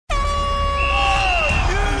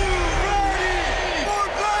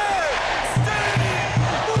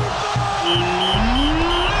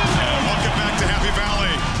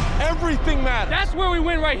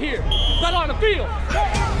right here, not on the field.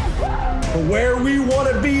 But where we want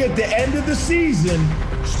to be at the end of the season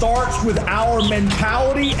starts with our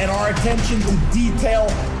mentality and our attention to detail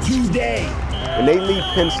today. When they leave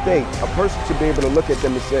Penn State, a person should be able to look at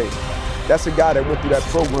them and say, that's a guy that went through that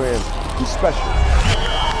program. He's special.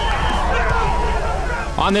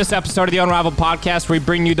 On this episode of the Unrivaled Podcast, we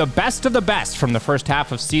bring you the best of the best from the first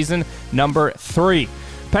half of season number 3.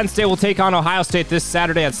 Penn State will take on Ohio State this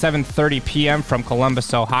Saturday at 7:30 p.m. from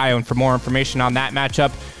Columbus, Ohio. And for more information on that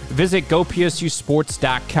matchup, visit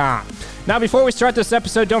gopsusports.com. Now, before we start this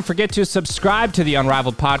episode, don't forget to subscribe to the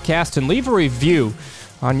Unrivaled Podcast and leave a review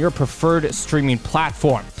on your preferred streaming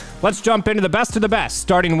platform. Let's jump into the best of the best,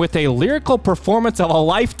 starting with a lyrical performance of a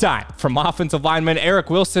lifetime from offensive lineman Eric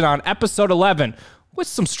Wilson on episode 11, with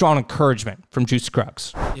some strong encouragement from Juice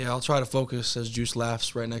Scruggs. Yeah, I'll try to focus as Juice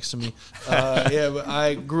laughs right next to me. But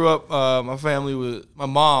I grew up, my family was, my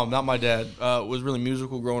mom, not my dad, was really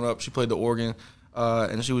musical growing up. She played the organ,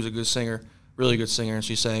 and she was a good singer, really good singer, and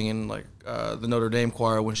she sang in the Notre Dame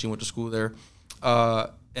choir when she went to school there.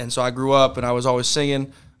 And so I grew up, and I was always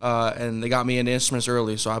singing, and they got me into instruments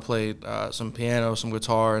early. So I played some piano, some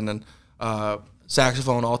guitar, and then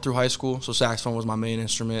saxophone all through high school. So saxophone was my main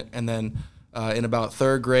instrument. And then in about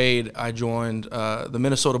third grade, I joined the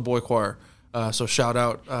Minnesota Boy Choir. So shout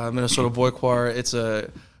out Minnesota Boy Choir. It's a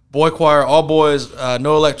boy choir, all boys,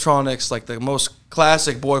 no electronics, like the most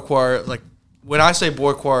classic boy choir. Like when I say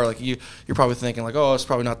boy choir, like you're probably thinking like, oh, it's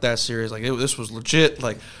probably not that serious. Like this was legit.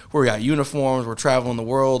 Like we got uniforms, we're traveling the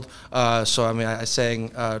world. So I mean, I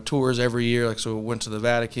sang tours every year. Like so, we went to the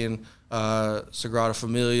Vatican, Sagrada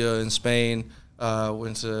Familia in Spain.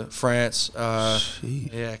 Went to France.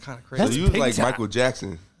 Yeah, kind of crazy. So you was like time. Michael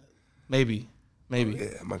Jackson. Maybe. Yeah,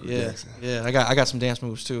 Michael Jackson. Yeah, I got some dance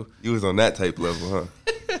moves too. You was on that type level, huh?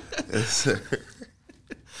 Yes, sir.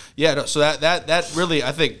 Yeah, no, so that really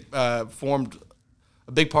I think formed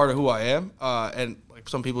a big part of who I am. And like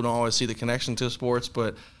some people don't always see the connection to sports,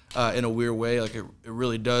 but in a weird way, like it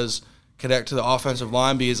really does connect to the offensive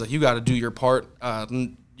line because like you got to do your part.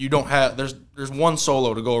 You don't have there's one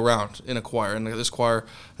solo to go around in a choir, and this choir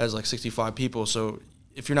has like 65 people. So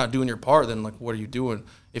if you're not doing your part, then like what are you doing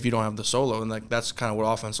if you don't have the solo? And like that's kind of what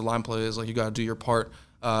offensive line play is. Like you got to do your part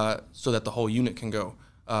so that the whole unit can go,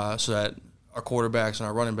 so that our quarterbacks and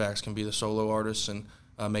our running backs can be the solo artists and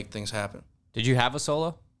make things happen. Did you have a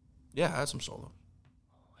solo? Yeah, I had some solo.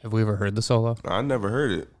 Have we ever heard the solo? I never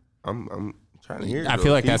heard it. I'm trying to hear it. I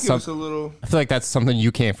feel like Can that's you give us a little. I feel like that's something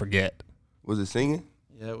you can't forget. Was it singing?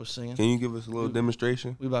 Yeah, it was singing. Can you give us a little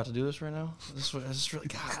demonstration? We about to do this right now? This is really,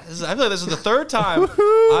 God, I feel like this is the third time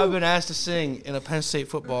I've been asked to sing in a Penn State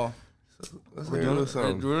football. Let's We're hear a doing little it?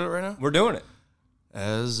 something. We're doing it right now? We're doing it.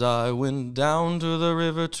 As I went down to the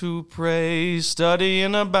river to pray,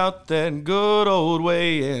 studying about that good old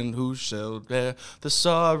way, and who shall bear the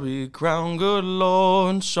sorry crown, good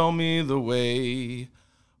Lord, show me the way.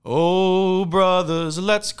 Oh, brothers,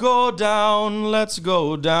 let's go down,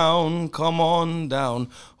 come on down.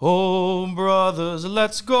 Oh, brothers,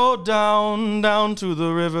 let's go down to the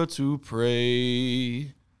river to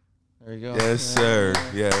pray. There you go. Yes, sir.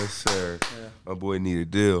 Yes, sir. Yeah. My boy need a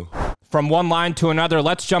deal. From one line to another,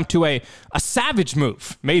 let's jump to a savage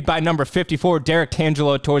move made by number 54, Derek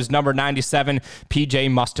Tangelo, towards number 97, PJ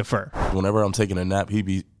Mustipher. Whenever I'm taking a nap,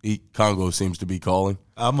 Congo seems to be calling.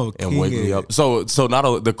 I'm a king and wake me up. So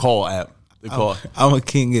not the call app. The call. I'm a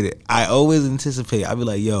king at it. I always anticipate. I be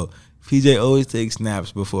like, yo, PJ always takes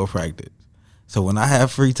naps before practice. So when I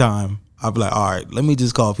have free time, I'll be like, all right, let me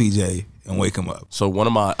just call PJ and wake him up. So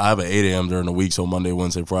I have an 8 a.m. during the week, so Monday,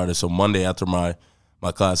 Wednesday, Friday. So Monday after my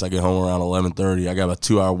class, I get home around 11:30. I got a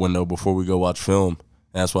 2-hour window before we go watch film.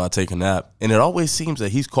 And that's why I take a nap. And it always seems that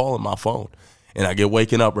he's calling my phone. And I get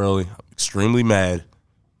waking up early. I'm extremely mad.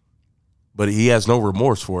 But he has no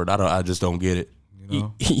remorse for it. I just don't get it. You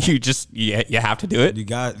know? You have to do it.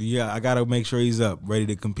 I gotta make sure he's up, ready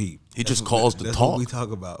to compete. He just calls to that's talk. What we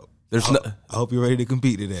talk about. I hope you're ready to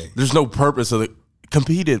compete today. There's no purpose of the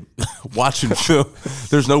competed watching film.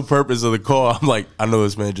 There's no purpose of the call. I'm like, I know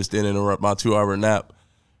this man just didn't interrupt my 2-hour nap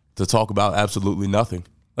to talk about absolutely nothing.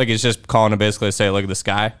 Like he's just calling to basically say, look at the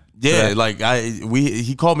sky. Yeah, like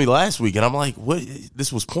he called me last week, and I'm like, what?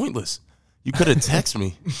 This was pointless. You could have texted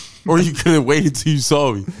me, or you could have waited till you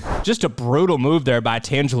saw me. Just a brutal move there by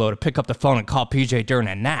Tangelo to pick up the phone and call PJ during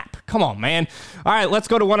a nap. Come on, man. All right, let's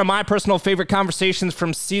go to one of my personal favorite conversations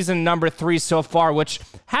from season number 3 so far, which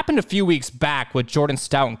happened a few weeks back with Jordan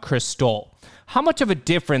Stout and Chris Stoll. How much of a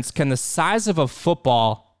difference can the size of a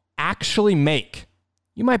football actually make?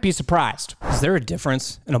 You might be surprised. Is there a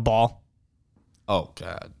difference in a ball? Oh,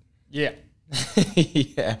 God. Yeah.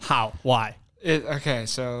 Yeah. How? Why? Okay,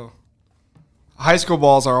 so high school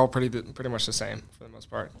balls are all pretty much the same for the most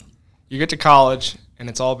part. You get to college, and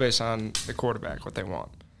it's all based on the quarterback, what they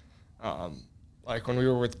want. Like when we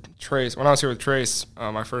were with Trace, when I was here with Trace,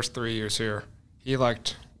 my first 3 years here, he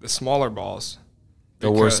liked the smaller balls.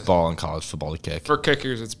 The worst ball in college football to kick. For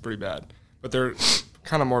kickers, it's pretty bad. But they're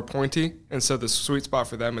kind of more pointy, and so the sweet spot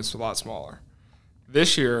for them is a lot smaller.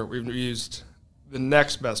 This year, we've used the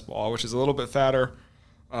next best ball, which is a little bit fatter,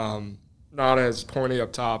 not as pointy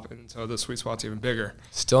up top, and so the sweet spot's even bigger.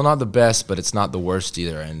 Still not the best, but it's not the worst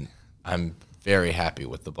either, and I'm very happy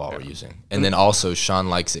with the ball we're using. And then also, Sean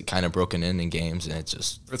likes it kind of broken in games, and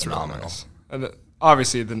it's phenomenal. Really nice. And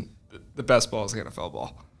obviously, the best ball is the NFL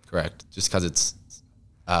ball. Correct. Just because it's,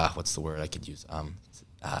 what's the word I could use?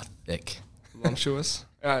 Thick. Voluptuous.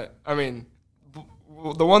 I mean,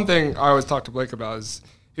 the one thing I always talk to Blake about is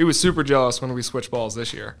he was super jealous when we switched balls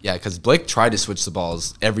this year. Yeah, because Blake tried to switch the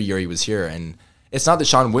balls every year he was here, and it's not that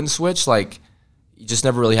Sean wouldn't switch. Like, he just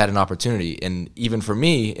never really had an opportunity. And even for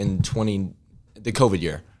me in the COVID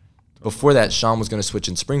year, before that, Sean was going to switch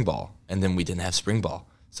in spring ball, and then we didn't have spring ball.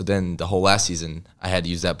 So then the whole last season, I had to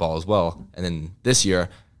use that ball as well. And then this year,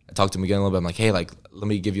 I talked to him again a little bit. I'm like, hey, like, let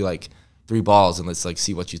me give you like 3 balls and let's like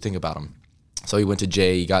see what you think about them. So he went to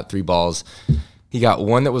Jay. He got 3 balls. He got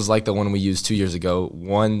one that was like the one we used 2 years ago,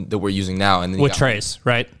 one that we're using now, and then with Trace,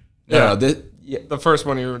 right? No, the first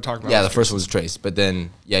one you were talking about. Yeah, the first one was Trace, but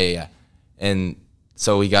then yeah, and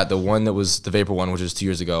so he got the one that was the Vapor one, which was 2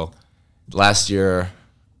 years ago. Last year,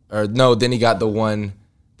 then he got the one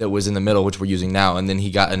that was in the middle, which we're using now, and then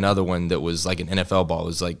he got another one that was like an NFL ball. It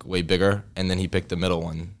was like way bigger, and then he picked the middle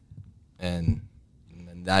one, and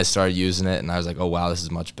then I started using it, and I was like, oh wow, this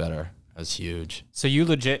is much better. That's huge. So you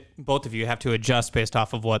legit, both of you have to adjust based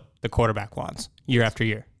off of what the quarterback wants year after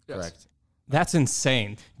year. Yes. Correct. That's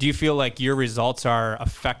insane. Do you feel like your results are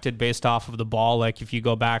affected based off of the ball? Like if you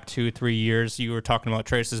go back 2-3 years, you were talking about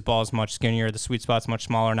Trace's ball is much skinnier, the sweet spot's much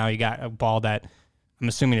smaller. Now you got a ball that I'm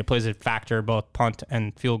assuming it plays a factor both punt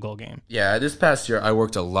and field goal game. Yeah, this past year I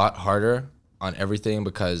worked a lot harder on everything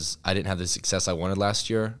because I didn't have the success I wanted last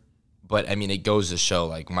year. But I mean, it goes to show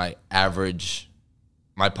like my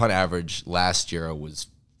punt average last year was,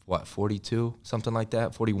 42? Something like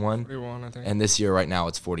that? 41? 41, I think. And this year right now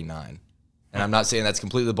it's 49. And I'm not saying that's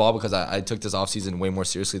completely the ball because I took this offseason way more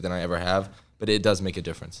seriously than I ever have, but it does make a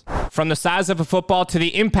difference. From the size of a football to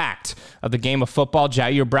the impact of the game of football,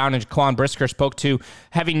 Jair Brown and Jaquan Brisker spoke to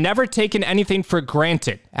having never taken anything for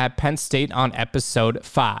granted at Penn State on episode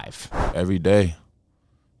 5. Every day,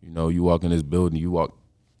 you walk in this building,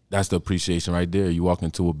 that's the appreciation right there. You walk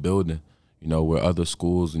into a building, where other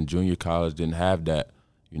schools and junior college didn't have that,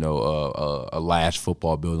 a Lash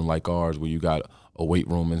football building like ours where you got a weight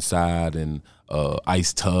room inside and a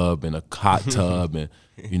ice tub and a hot tub and,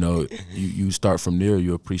 you start from there.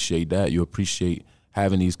 You appreciate that. You appreciate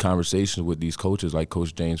having these conversations with these coaches like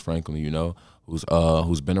Coach James Franklin,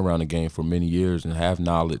 who's been around the game for many years and have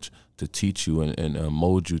knowledge to teach you and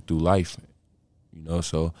mold you through life,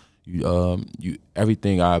 So you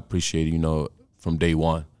everything I appreciated, from day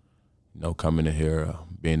one. Coming in here,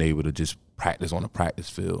 being able to just practice on a practice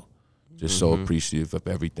field, just so appreciative of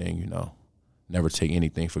everything, never take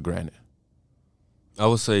anything for granted. I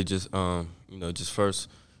would say just first,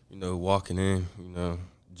 walking in,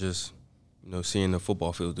 just, seeing the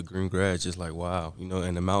football field, the green grass, just like, wow,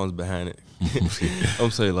 and the mountains behind it.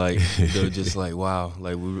 I'm saying like, just like, wow,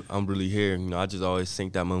 like I'm really here. I just always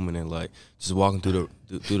think that moment and like just walking through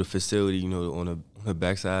the facility, on the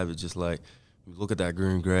backside of it, just like, look at that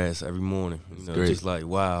green grass every morning, just like,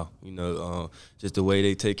 wow, just the way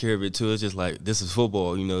they take care of it too. It's just like, this is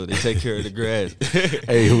football, they take care of the grass.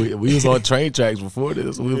 Hey, we was on train tracks before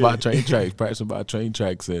this. We was by train tracks, practicing by train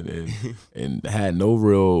tracks and had no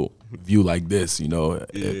real view like this, Yeah.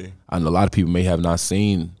 And a lot of people may have not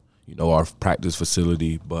seen, our practice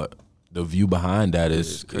facility, but the view behind that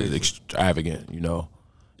is extravagant,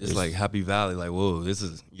 It's like Happy Valley, like, whoa, this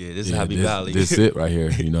is Happy Valley. This is it right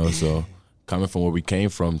here, so coming from where we came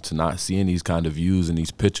from to not seeing these kind of views and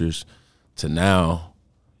these pictures to now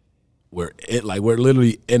we're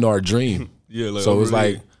literally in our dream. So it's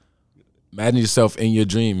like, imagine yourself in your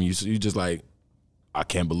dream. You just like, I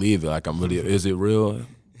can't believe it. Like, is it real?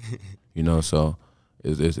 So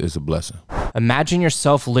it's a blessing. Imagine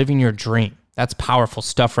yourself living your dream. That's powerful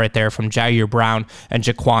stuff right there from Jair Brown and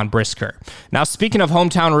Jaquan Brisker. Now, speaking of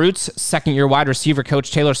hometown roots, second-year wide receiver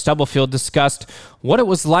coach Taylor Stubblefield discussed what it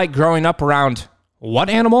was like growing up around what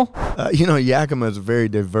animal? Yakima is a very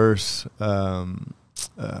diverse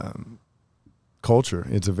culture.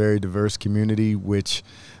 It's a very diverse community, which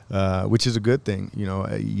is a good thing.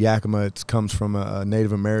 Yakima comes from a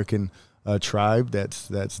Native American tribe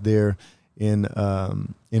that's there in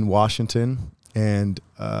Washington. And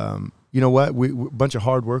you know what? We a bunch of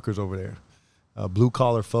hard workers over there, blue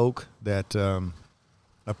collar folk that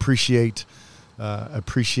appreciate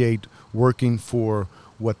working for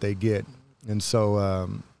what they get. And so,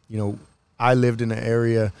 you know, I lived in an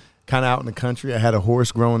area kind of out in the country. I had a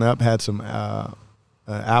horse growing up, had some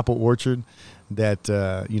apple orchard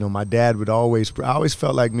that, you know, my dad would I always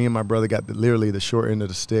felt like me and my brother got literally the short end of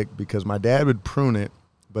the stick, because my dad would prune it,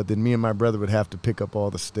 but then me and my brother would have to pick up all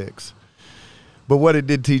the sticks. But what it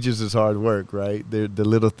did teach us is hard work, right? The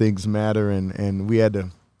little things matter, and we had to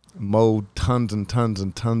mow tons and tons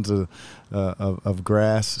and tons of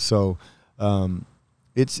grass. So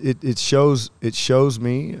it shows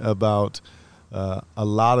me about a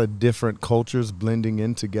lot of different cultures blending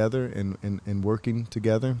in together and working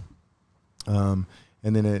together. And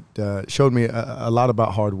then it showed me a lot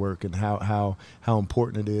about hard work and how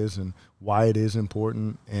important it is and why it is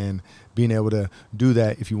important, and being able to do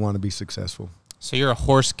that if you want to be successful. So you're a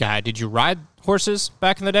horse guy. Did you ride horses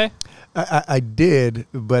back in the day? I did,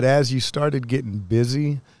 but as you started getting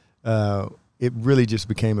busy, it really just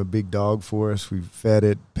became a big dog for us. We fed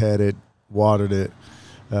it, pet it, watered it.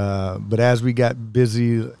 But as we got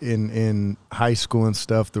busy in high school and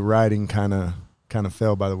stuff, the riding kind of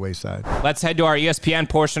fell by the wayside. Let's head to our ESPN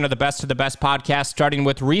portion of the Best podcast, starting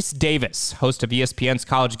with Reese Davis, host of ESPN's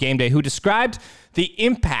College Game Day, who described the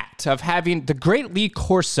impact of having the great Lee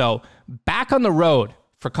Corso back on the road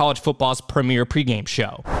for college football's premier pregame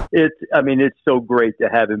show. It's so great to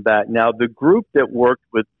have him back. Now, the group that worked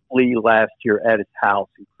with Lee last year at his house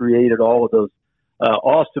and created all of those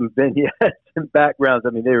awesome vignettes and backgrounds,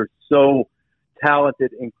 they were so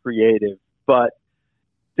talented and creative. But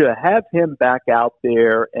to have him back out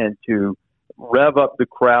there and to rev up the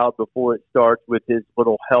crowd before it starts with his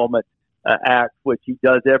little helmet act, which he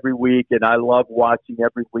does every week, and I love watching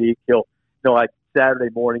every week. He'll, like Saturday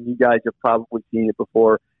morning, you guys have probably seen it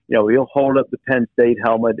before. He'll hold up the Penn State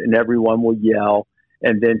helmet and everyone will yell,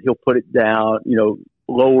 and then he'll put it down,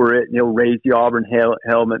 lower it, and he'll raise the Auburn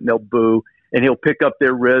helmet and they'll boo, and he'll pick up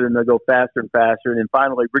their rhythm and they'll go faster and faster, and then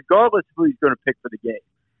finally, regardless of who he's going to pick for the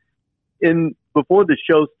game, before the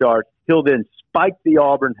show starts, he'll then spike the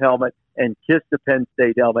Auburn helmet and kiss the Penn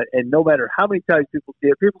State helmet, and no matter how many times people see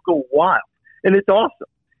it, people go wild, and it's awesome.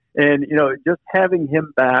 And just having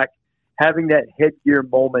him back, having that headgear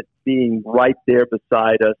moment being right there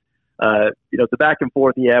beside us. The back and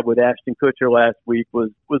forth he had with Ashton Kutcher last week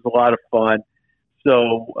was a lot of fun.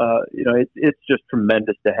 So, it's just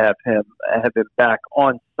tremendous to have him back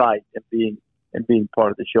on site and being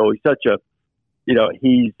part of the show. He's such a,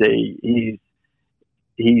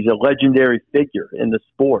 he's a legendary figure in the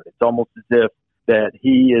sport. It's almost as if that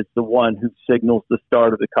he is the one who signals the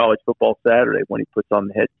start of the college football Saturday when he puts on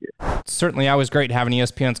the headgear. It's certainly always great having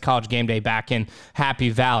ESPN's College Game Day back in Happy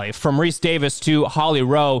Valley. From Reese Davis to Holly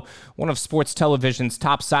Rowe, one of sports television's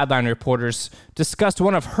top sideline reporters, discussed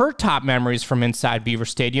one of her top memories from inside Beaver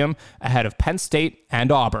Stadium ahead of Penn State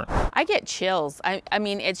and Auburn. I get chills. I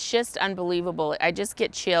mean, it's just unbelievable. I just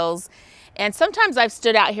get chills. And sometimes I've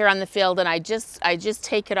stood out here on the field and I just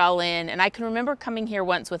take it all in. And I can remember coming here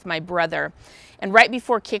once with my brother, and right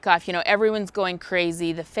before kickoff, everyone's going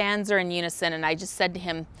crazy. The fans are in unison. And I just said to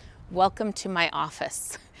him, "Welcome to my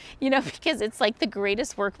office," because it's like the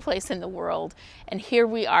greatest workplace in the world. And here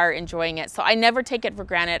we are enjoying it. So I never take it for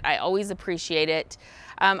granted. I always appreciate it.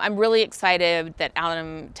 I'm really excited that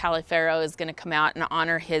Adam Taliaferro is going to come out and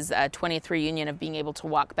honor his 20th reunion of being able to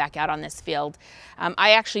walk back out on this field.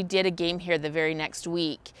 I actually did a game here the very next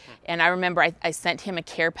week, and I remember I sent him a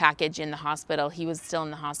care package in the hospital. He was still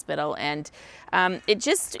in the hospital, and it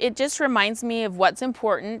just reminds me of what's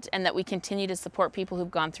important and that we continue to support people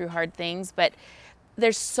who've gone through hard things. But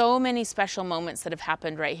there's so many special moments that have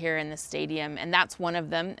happened right here in the stadium, and that's one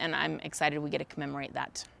of them, and I'm excited we get to commemorate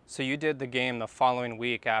that. So you did the game the following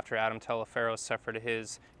week after Adam Taliaferro suffered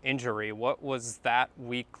his injury. What was that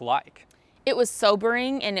week like? It was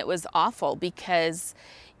sobering and it was awful because,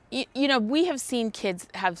 we have seen kids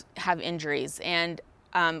have injuries, and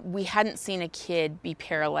we hadn't seen a kid be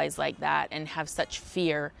paralyzed like that and have such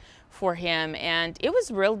fear for him. And it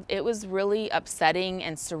was really upsetting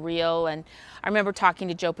and surreal. And I remember talking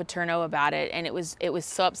to Joe Paterno about it, and it was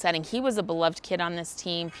so upsetting. He was a beloved kid on this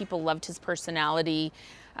team. People loved his personality.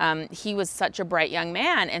 He was such a bright young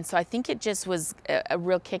man, and so I think it just was a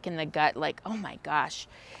real kick in the gut, like, oh my gosh.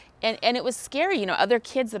 And it was scary, other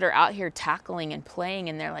kids that are out here tackling and playing,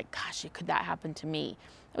 and they're like, gosh, could that happen to me?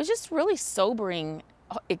 It was just really sobering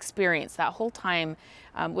experience that whole time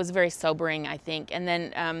was very sobering, I think. And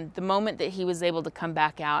then the moment that he was able to come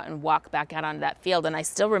back out and walk back out onto that field, and I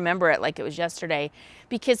still remember it like it was yesterday,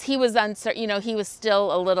 because he was uncertain, he was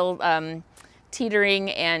still a little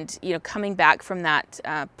teetering and, coming back from that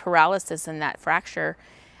paralysis and that fracture.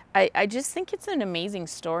 I just think it's an amazing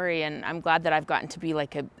story, and I'm glad that I've gotten to be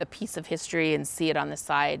like a piece of history and see it on the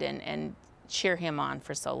side and cheer him on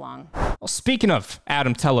for so long. Well, speaking of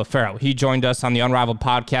Adam Telefero, he joined us on the Unrivaled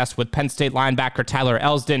podcast with Penn State linebacker Tyler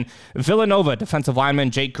Elsdon, Villanova defensive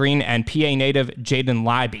lineman Jake Green, and PA native Jaden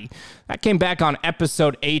Libey. That came back on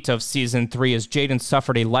episode 8 of season 3 as Jaden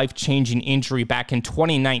suffered a life-changing injury back in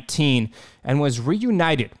 2019 and was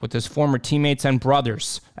reunited with his former teammates and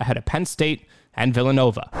brothers ahead of Penn State and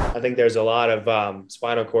Villanova. I think there's a lot of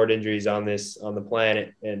spinal cord injuries on the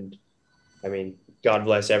planet, and I mean, God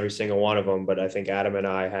bless every single one of them, but I think Adam and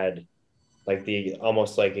I had like the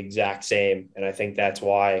almost like exact same, and I think that's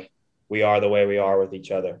why we are the way we are with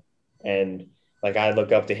each other. And like I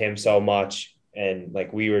look up to him so much, and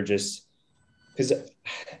like we were just, because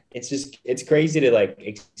it's crazy to like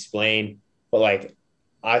explain, but like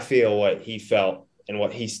I feel what he felt and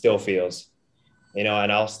what he still feels, and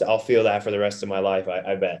I'll feel that for the rest of my life,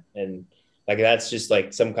 I bet. And like that's just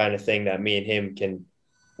like some kind of thing that me and him can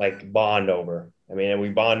like bond over. I mean, and we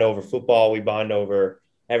bond over football, we bond over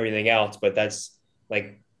everything else, but that's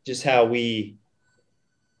like just how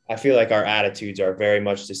I feel like our attitudes are very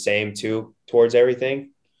much the same too, towards everything.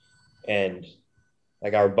 And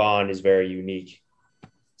like our bond is very unique.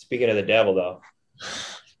 Speaking of the devil though.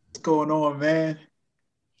 What's going on, man?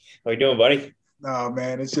 How you doing, buddy? No,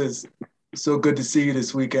 man, it's just so good to see you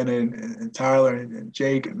this weekend, and Tyler and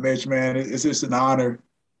Jake and Mitch, man. It's just an honor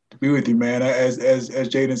to be with you, man. As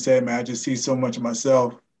Jaden said, man, I just see so much of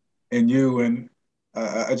myself in you, and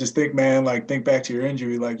I just think, man, like think back to your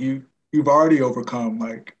injury, like you've already overcome.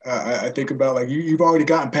 Like I think about like you've already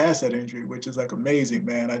gotten past that injury, which is like amazing,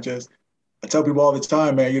 man. I tell people all the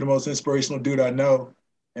time, man, you're the most inspirational dude I know,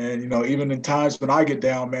 and even in times when I get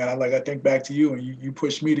down, man, I think back to you, and you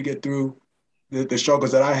push me to get through the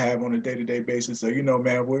struggles that I have on a day-to-day basis. So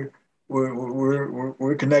man,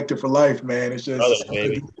 we're connected for life, man. It's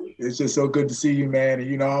just so good to see you, man.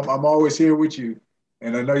 And I'm always here with you,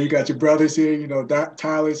 and I know you got your brothers here.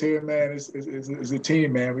 Tyler's here, man. It's a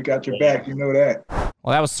team, man. We got your back. You know that.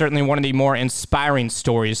 Well, that was certainly one of the more inspiring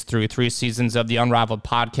stories through 3 seasons of the Unrivaled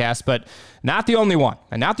podcast, but not the only one,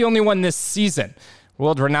 and not the only one this season.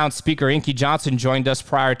 World-renowned speaker Inky Johnson joined us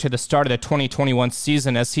prior to the start of the 2021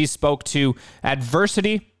 season as he spoke to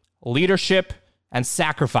adversity, leadership, and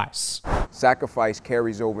sacrifice. Sacrifice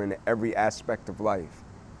carries over into every aspect of life.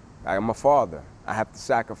 I'm a father. I have to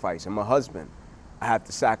sacrifice. I'm a husband. I have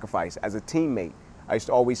to sacrifice. As a teammate, I used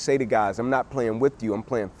to always say to guys, I'm not playing with you, I'm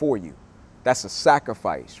playing for you. That's a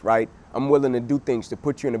sacrifice, right? I'm willing to do things to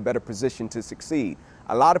put you in a better position to succeed.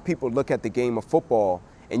 A lot of people look at the game of football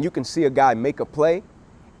and you can see a guy make a play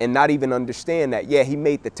and not even understand that, yeah, he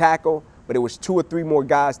made the tackle, but it was 2 or 3 more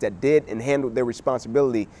guys that did and handled their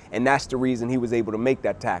responsibility, and that's the reason he was able to make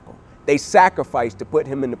that tackle. They sacrificed to put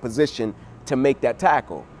him in the position to make that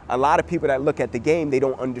tackle. A lot of people that look at the game, they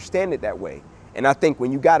don't understand it that way. And I think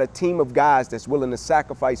when you got a team of guys that's willing to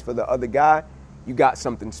sacrifice for the other guy, you got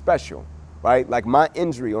something special, right? Like my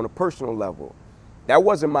injury on a personal level, that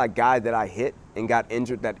wasn't my guy that I hit and got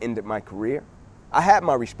injured that ended my career. I had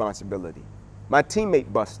my responsibility. My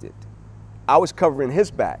teammate busted. I was covering his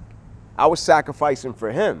back. I was sacrificing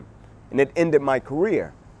for him, and it ended my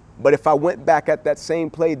career. But if I went back at that same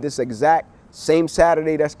play, this exact same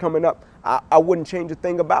Saturday that's coming up, I wouldn't change a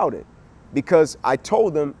thing about it, because I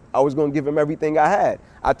told him I was going to give him everything I had.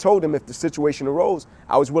 I told him if the situation arose,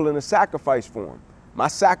 I was willing to sacrifice for him. My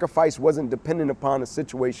sacrifice wasn't dependent upon a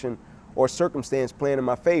situation or circumstance playing in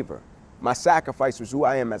my favor. My sacrifice was who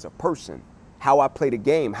I am as a person, how I play the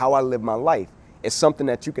game, how I live my life. It's something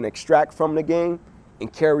that you can extract from the game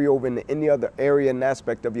and carry over into any other area and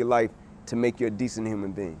aspect of your life to make you a decent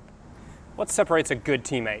human being. What separates a good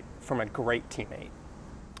teammate from a great teammate?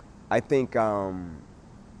 I think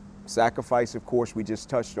sacrifice, of course, we just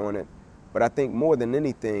touched on it. But I think more than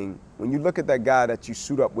anything, when you look at that guy that you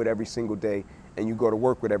suit up with every single day and you go to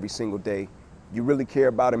work with every single day, you really care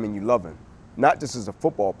about him and you love him. Not just as a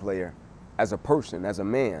football player, as a person, as a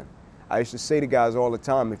man. I used to say to guys all the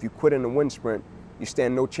time, if you quit in the wind sprint, you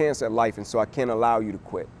stand no chance at life, and so I can't allow you to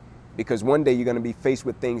quit. Because one day you're going to be faced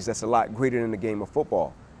with things that's a lot greater than the game of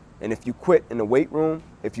football. And if you quit in the weight room,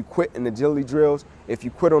 if you quit in the agility drills, if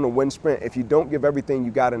you quit on the wind sprint, if you don't give everything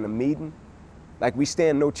you got in the meeting, like we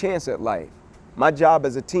stand no chance at life. My job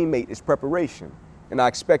as a teammate is preparation, and I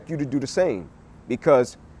expect you to do the same.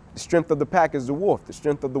 Because The strength of the pack is the wolf. The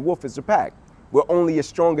strength of the wolf is the pack. We're only as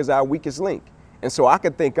strong as our weakest link. And so I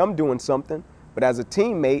could think I'm doing something, but as a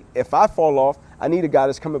teammate, if I fall off, I need a guy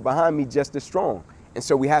that's coming behind me just as strong. And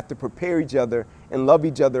so we have to prepare each other and love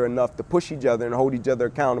each other enough to push each other and hold each other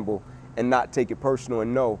accountable and not take it personal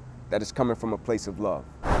and know that it's coming from a place of love.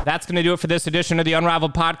 That's going to do it for this edition of the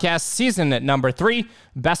Unrivaled Podcast, season at number 3,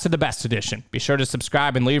 Best of the Best edition. Be sure to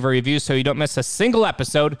subscribe and leave a review so you don't miss a single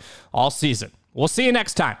episode all season. We'll see you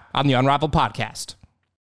next time on the Unrivaled Podcast.